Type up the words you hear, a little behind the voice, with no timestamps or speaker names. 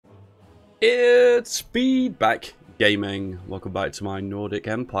It's FeedBackGaming. Welcome back to my Nordic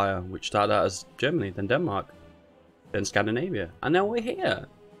empire, which started out as Germany, then Denmark, then Scandinavia, and now we're here.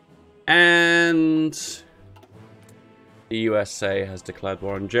 And the USA has declared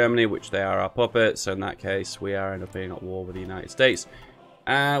war on Germany, which they are our puppets. So in that case, we are end up being at war with the United States,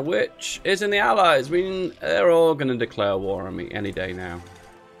 which is in the Allies. I mean, they're all going to declare war on me any day now.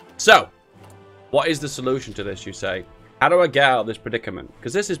 So, what is the solution to this, you say? How do I get out of this predicament?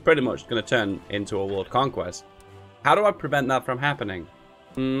 Because this is pretty much going to turn into a world conquest. How do I prevent that from happening?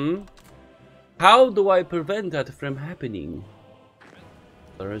 How do I prevent that from happening?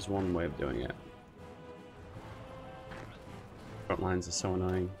 There is one way of doing it. Front lines are so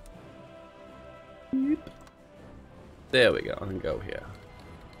annoying. There we go. I can go here.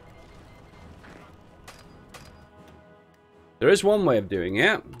 There is one way of doing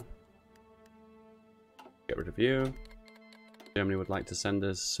it. Get rid of you. Germany would like to send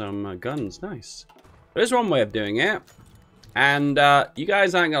us some guns. Nice. There's one way of doing it. And you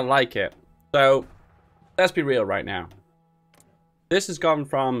guys aren't going to like it. So, let's be real right now. This has gone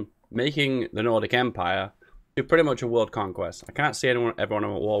from making the Nordic Empire to pretty much a world conquest. I can't see everyone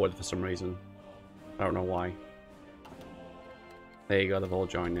I'm at war with for some reason. I don't know why. There you go, they've all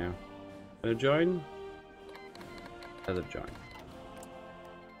joined now. Gonna join? They've joined.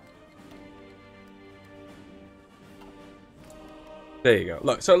 There you go.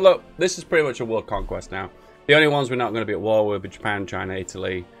 Look, this is pretty much a world conquest now. The only ones we're not going to be at war with are Japan, China,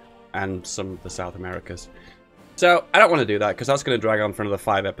 Italy, and some of the South Americas. So, I don't want to do that, because that's going to drag on for another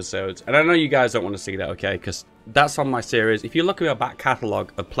 5 episodes. And I know you guys don't want to see that, okay? Because that's on my series. If you look at my back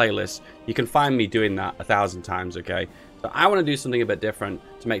catalogue of playlists, you can find me doing that 1,000 times, okay? So, I want to do something a bit different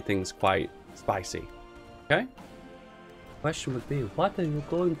to make things quite spicy. Okay? Question would be, what are you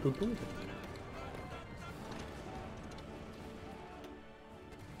going to do?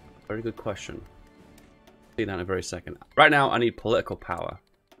 Very good question. See that in a very second. Right now, I need political power.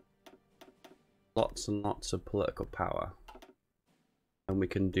 Lots and lots of political power. And we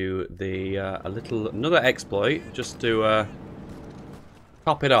can do the another exploit just to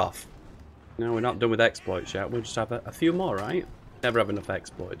top it off. No, we're not done with exploits yet. We'll just have a few more, right? Never have enough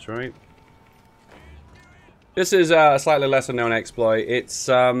exploits, right? This is a slightly lesser known exploit. It's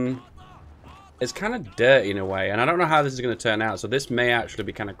kind of dirty in a way, and I don't know how this is going to turn out, so this may actually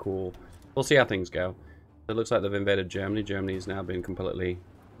be kind of cool. We'll see how things go. It looks like they've invaded Germany. Germany has now been completely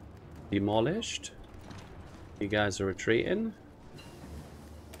demolished. You guys are retreating.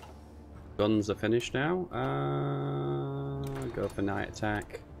 Guns are finished now. Go for night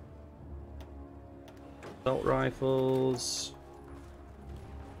attack. Assault rifles.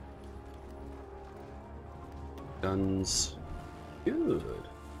 Guns. Good.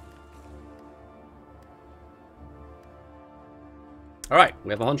 Alright,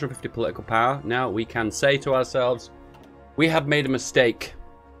 we have 150 political power. Now we can say to ourselves, we have made a mistake.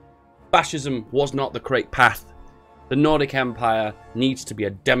 Fascism was not the correct path. The Nordic Empire needs to be a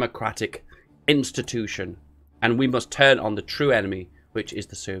democratic institution. And we must turn on the true enemy, which is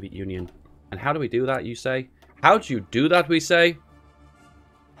the Soviet Union. And how do we do that, you say? How do you do that, we say?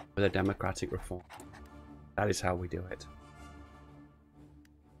 With a democratic reform. That is how we do it.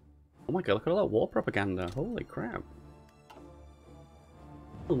 Oh my god, look at all that war propaganda. Holy crap.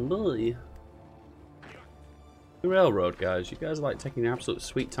 Oh my. The railroad, guys. You guys are like taking an absolute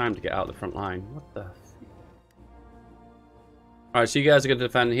sweet time to get out of the front line. What the? Alright, so you guys are going to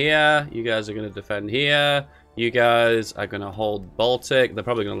defend here. You guys are going to defend here. You guys are going to hold Baltic. They're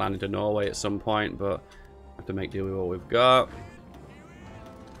probably going to land into Norway at some point, but I have to make do with what we've got.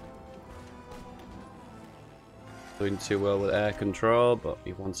 Doing too well with air control, but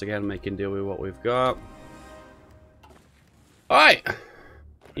once again making do with what we've got. Alright!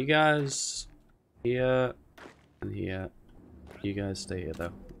 You guys here and here. You guys stay here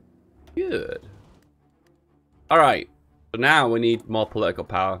though. Good. Alright. So now we need more political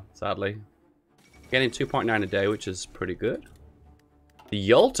power, sadly. Getting 2.9 a day, which is pretty good. The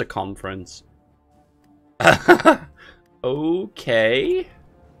Yalta Conference. Okay.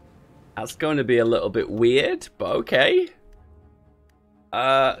 That's going to be a little bit weird, but okay.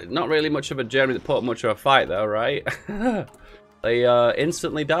 Not really much of a Germany that put up much of a fight though, right? They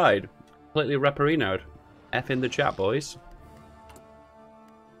instantly died. Completely reparinoed. F in the chat, boys.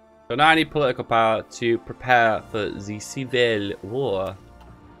 So now I need political power to prepare for the Civil War.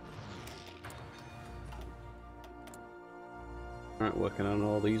 Alright, working on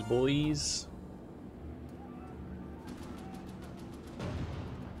all these boys.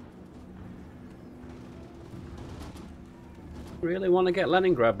 Really want to get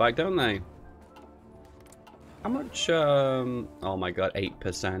Leningrad back, don't they? How much, oh my god,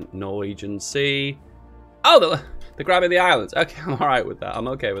 8% Norwegian Sea. Oh, they're grabbing the islands. Okay, I'm alright with that. I'm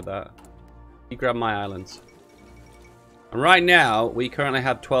okay with that. You grab my islands. And right now, we currently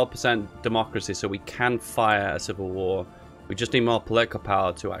have 12% democracy, so we can fire a civil war. We just need more political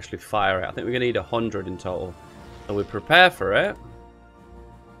power to actually fire it. I think we're going to need 100 in total. So we prepare for it.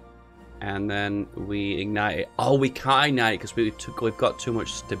 And then we ignite it. Oh, we can't ignite it because we've got too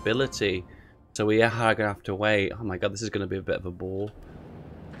much stability. So we are going to have to wait. Oh my god, this is going to be a bit of a bore.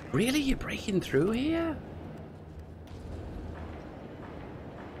 Really? You're breaking through here?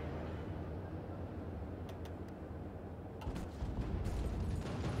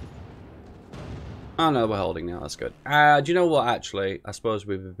 Oh no, we're holding now. That's good. Do you know what, actually? I suppose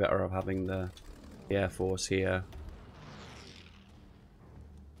we'd be better off having the Air Force here.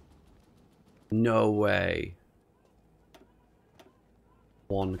 No way.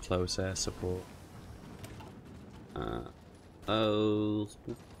 One close air support. Oh.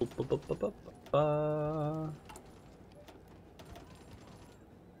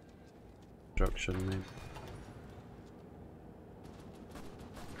 Construction, maybe.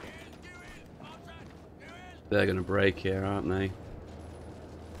 They're gonna break here, aren't they?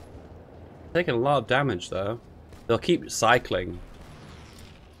 Taking a lot of damage though. They'll keep cycling.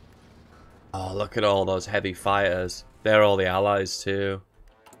 Oh, look at all those heavy fighters. They're all the allies too.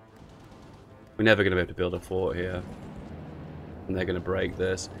 We're never gonna be able to build a fort here. And they're gonna break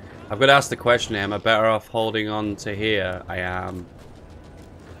this. I've got to ask the question here, am I better off holding on to here? I am.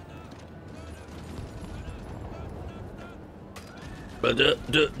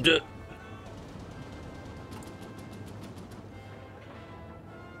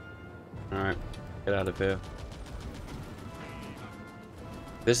 Alright, get out of here.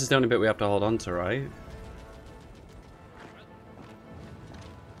 This is the only bit we have to hold on to, right?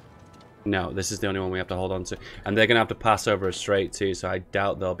 No, this is the only one we have to hold on to. And they're going to have to pass over a strait too, so I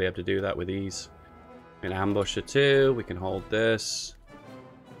doubt they'll be able to do that with ease. We can ambush it too. We can hold this.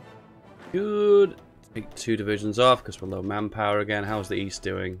 Good. Take 2 divisions off because we're low manpower again. How's the east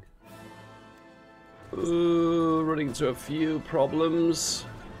doing? Ooh, running into a few problems.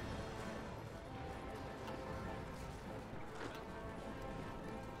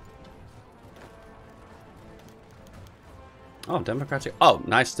 Oh, democratic. Oh,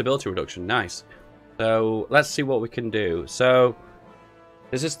 nice stability reduction. Nice. So, let's see what we can do. So,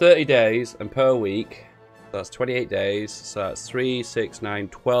 this is 30 days and per week. So that's 28 days. So that's 3, 6, 9,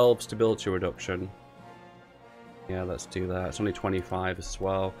 12 stability reduction. Yeah, let's do that. It's only 25 as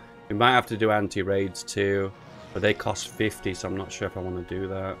well. We might have to do anti-raids too. But they cost 50, so I'm not sure if I want to do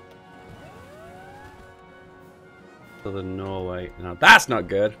that. Southern Norway. No, that's not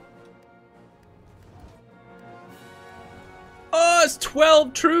good. Oh, it's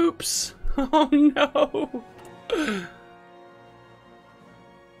 12 troops! Oh no!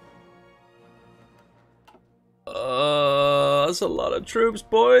 That's a lot of troops,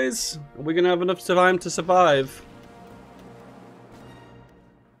 boys. Are we gonna have enough time to survive?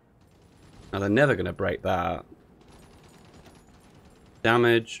 Now, they're never gonna break that.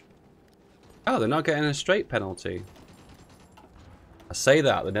 Damage. Oh, they're not getting a straight penalty. I say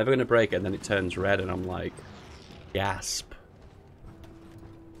that, they're never gonna break it, and then it turns red, and I'm like, gasp.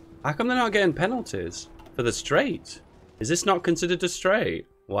 How come they're not getting penalties for the straight? Is this not considered a straight?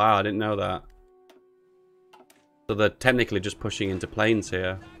 Wow, I didn't know that. So they're technically just pushing into planes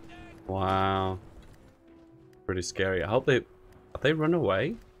here. Wow. Pretty scary. I hope they... Have they run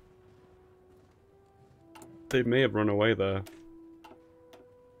away? They may have run away there.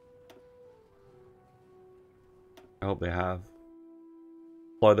 I hope they have.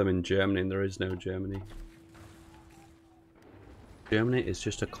 Deploy them in Germany, and there is no Germany. Germany is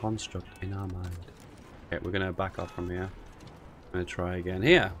just a construct in our mind. Okay, we're gonna back off from here. I'm gonna try again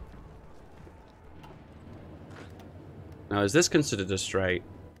here. Now, is this considered a strait?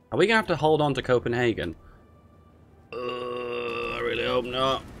 Are we gonna have to hold on to Copenhagen? I really hope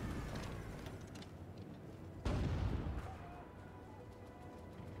not.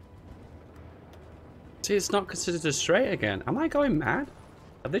 See, it's not considered a strait again. Am I going mad?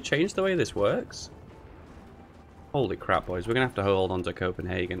 Have they changed the way this works? Holy crap, boys. We're going to have to hold on to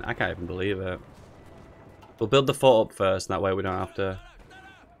Copenhagen. I can't even believe it. We'll build the fort up first, and that way we don't have to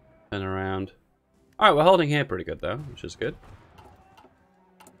turn around. Alright, we're holding here pretty good, though, which is good.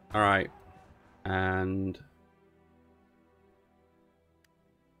 Alright. And...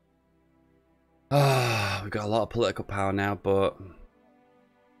 we've got a lot of political power now, but...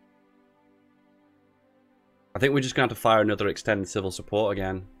 I think we're just going to have to fire another extended civil support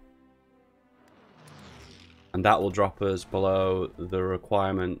again. And And that will drop us below the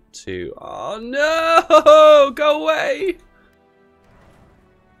requirement to... Oh no! Go away!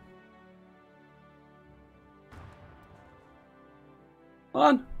 Come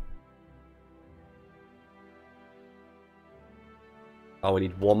on. Oh, we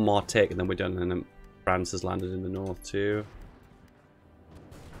need one more tick and then we're done. And then France has landed in the north too.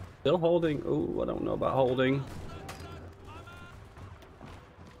 Still holding. Oh, I don't know about holding.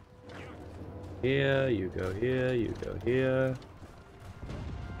 Here, you go here, you go here.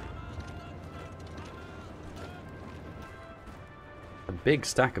 A big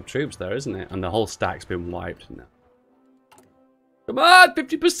stack of troops there, isn't it? And the whole stack's been wiped now. Come on,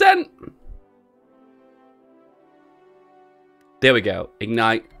 50%! There we go.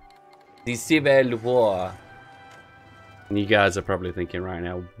 Ignite the Civil War. And you guys are probably thinking right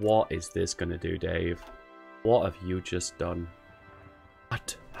now, what is this going to do, Dave? What have you just done?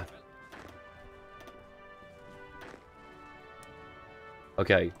 What have...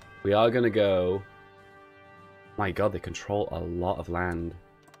 Okay, we are going to go... My god, they control a lot of land.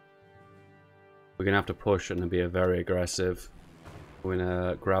 We're going to have to push and be very aggressive. We're going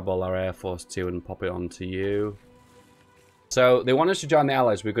to grab all our Air Force too and pop it onto you. So, they want us to join the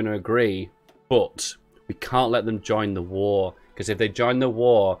Allies. We're going to agree, but we can't let them join the war. Because if they join the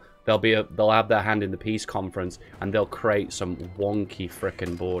war, they'll have their hand in the peace conference and they'll create some wonky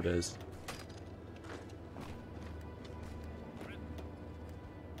frickin' borders.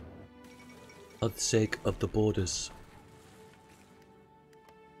 For the sake of the borders.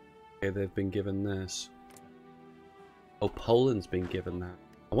 Okay, they've been given this. Oh, Poland's been given that.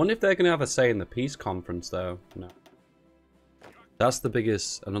 I wonder if they're going to have a say in the peace conference, though. No. That's the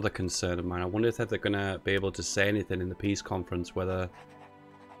biggest, another concern of mine. I wonder if they're going to be able to say anything in the peace conference, whether...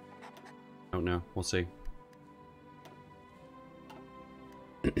 I don't know. We'll see.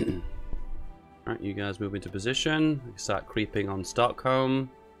 Alright, you guys move into position. Start creeping on Stockholm.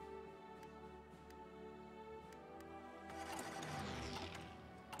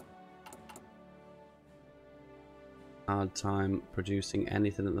 Hard time producing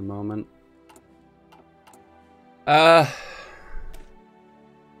anything at the moment. I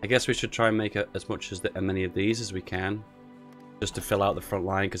guess we should try and make as much as many of these as we can, just to fill out the front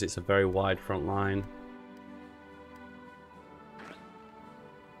line because it's a very wide front line.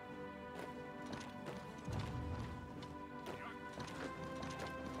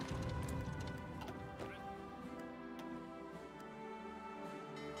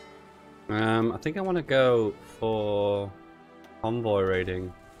 I think I want to go for convoy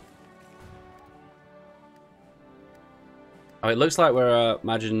raiding. Oh, it looks like we're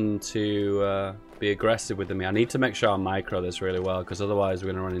imagined to be aggressive with them. I need to make sure I micro this really well, because otherwise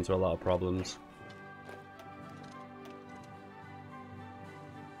we're going to run into a lot of problems.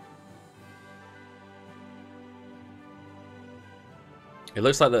 It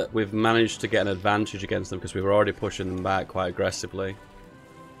looks like that we've managed to get an advantage against them because we were already pushing them back quite aggressively.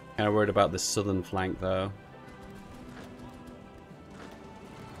 Kind of worried about this southern flank though.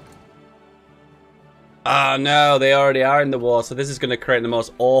 Ah, no, they already are in the war, so this is going to create the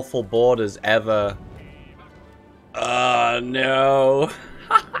most awful borders ever. Ah, no.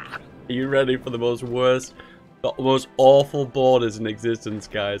 Are you ready for the most awful borders in existence,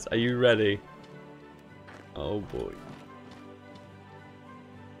 guys? Are you ready? Oh, boy.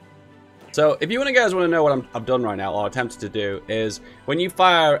 So, if you guys want to know what I've done right now, or attempted to do, is when you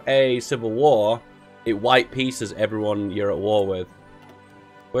fire a civil war, it white pieces everyone you're at war with.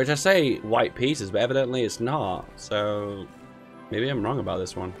 Which I say white pieces, but evidently it's not. So, maybe I'm wrong about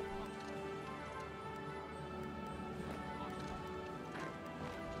this one.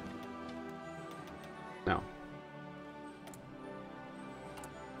 No.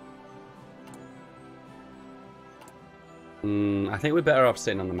 I think we're better off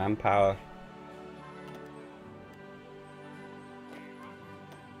sitting on the manpower.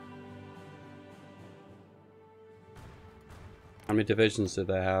 How many divisions do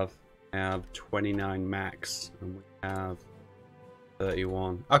they have? They have 29 max, and we have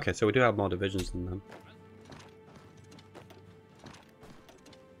 31. Okay, so we do have more divisions than them.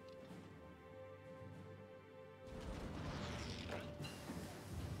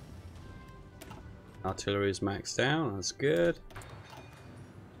 Artillery is maxed out, that's good.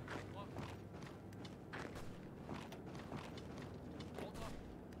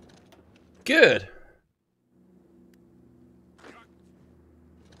 Good!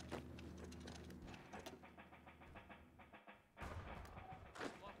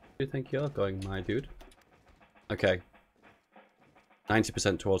 Do you think you're going, my dude? Okay.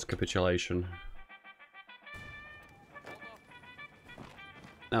 90% towards capitulation.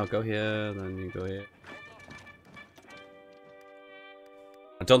 Now go here, then you go here.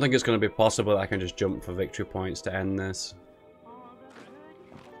 don't think it's going to be possible that I can just jump for victory points to end this.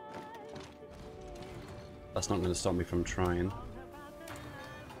 That's not going to stop me from trying.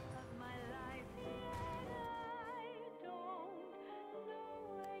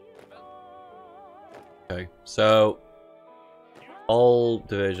 Okay, so all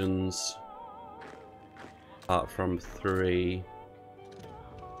divisions apart from 3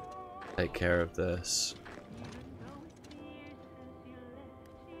 take care of this.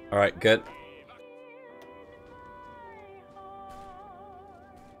 Alright, good.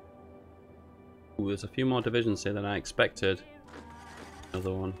 Ooh, there's a few more divisions here than I expected.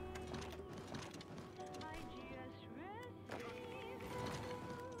 Another one.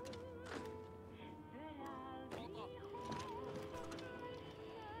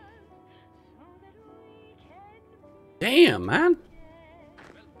 Damn, man!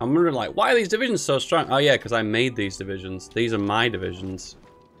 I'm wondering, like, why are these divisions so strong? Oh yeah, because I made these divisions. These are my divisions.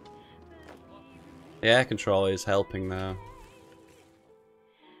 The air control is helping though.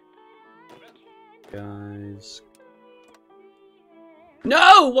 Guys.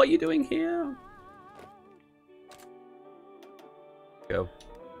 No! What are you doing here? Go.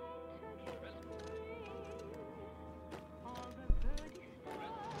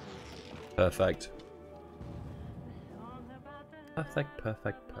 Perfect. Perfect,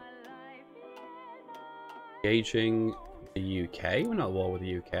 perfect, perfect. Engaging the UK? We're not at war with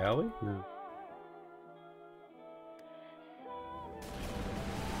the UK, are we? No.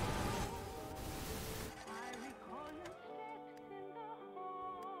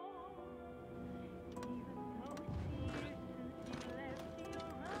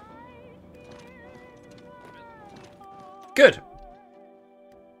 Good.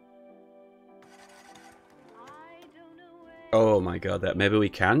 Oh my god, that maybe we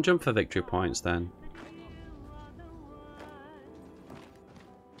can jump for victory points then.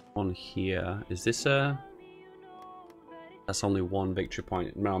 On here, is this a? That's only 1 victory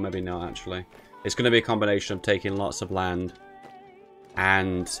point. No, maybe not actually. It's going to be a combination of taking lots of land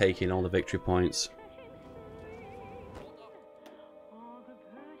and taking all the victory points.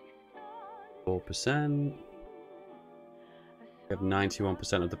 4%. We have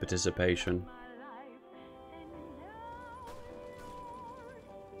 91% of the participation.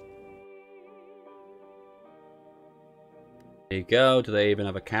 There you go. Do they even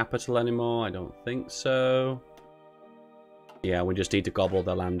have a capital anymore? I don't think so. Yeah, we just need to gobble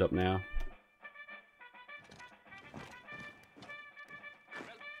their land up now.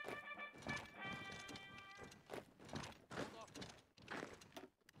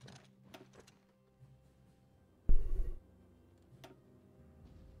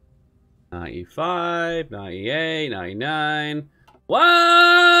 $95, $98, $99,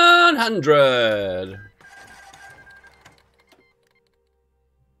 $100.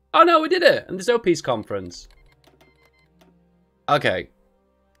 Oh no, we did it! And there's no peace conference. Okay.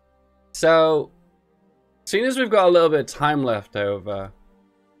 So, seeing as we've got a little bit of time left over,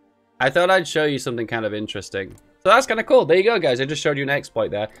 I thought I'd show you something kind of interesting. So that's kind of cool. There you go, guys. I just showed you an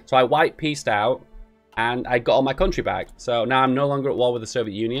exploit there. So I white peaced out, and I got all my country back. So now I'm no longer at war with the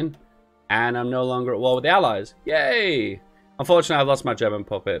Soviet Union, and I'm no longer at war with the Allies. Yay! Unfortunately, I've lost my German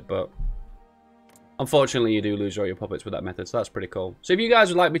puppet, but unfortunately, you do lose all your puppets with that method, so that's pretty cool. So if you guys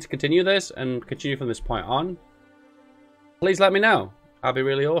would like me to continue this and continue from this point on, please let me know. That'd be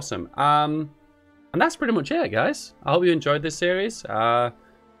really awesome. And that's pretty much it, guys. I hope you enjoyed this series. Don't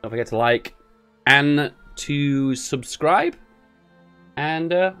forget to like and to subscribe.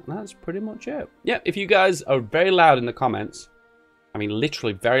 And that's pretty much it. Yeah, if you guys are very loud in the comments, I mean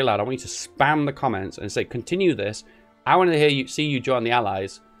literally very loud, I want you to spam the comments and say, continue this. I want to hear you, see you join the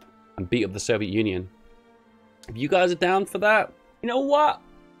Allies and beat up the Soviet Union. If you guys are down for that, you know what?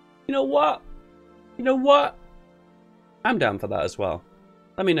 You know what? You know what? I'm down for that as well.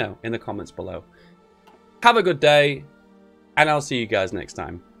 Let me know in the comments below. Have a good day, and I'll see you guys next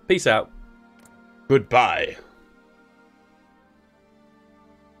time. Peace out. Goodbye.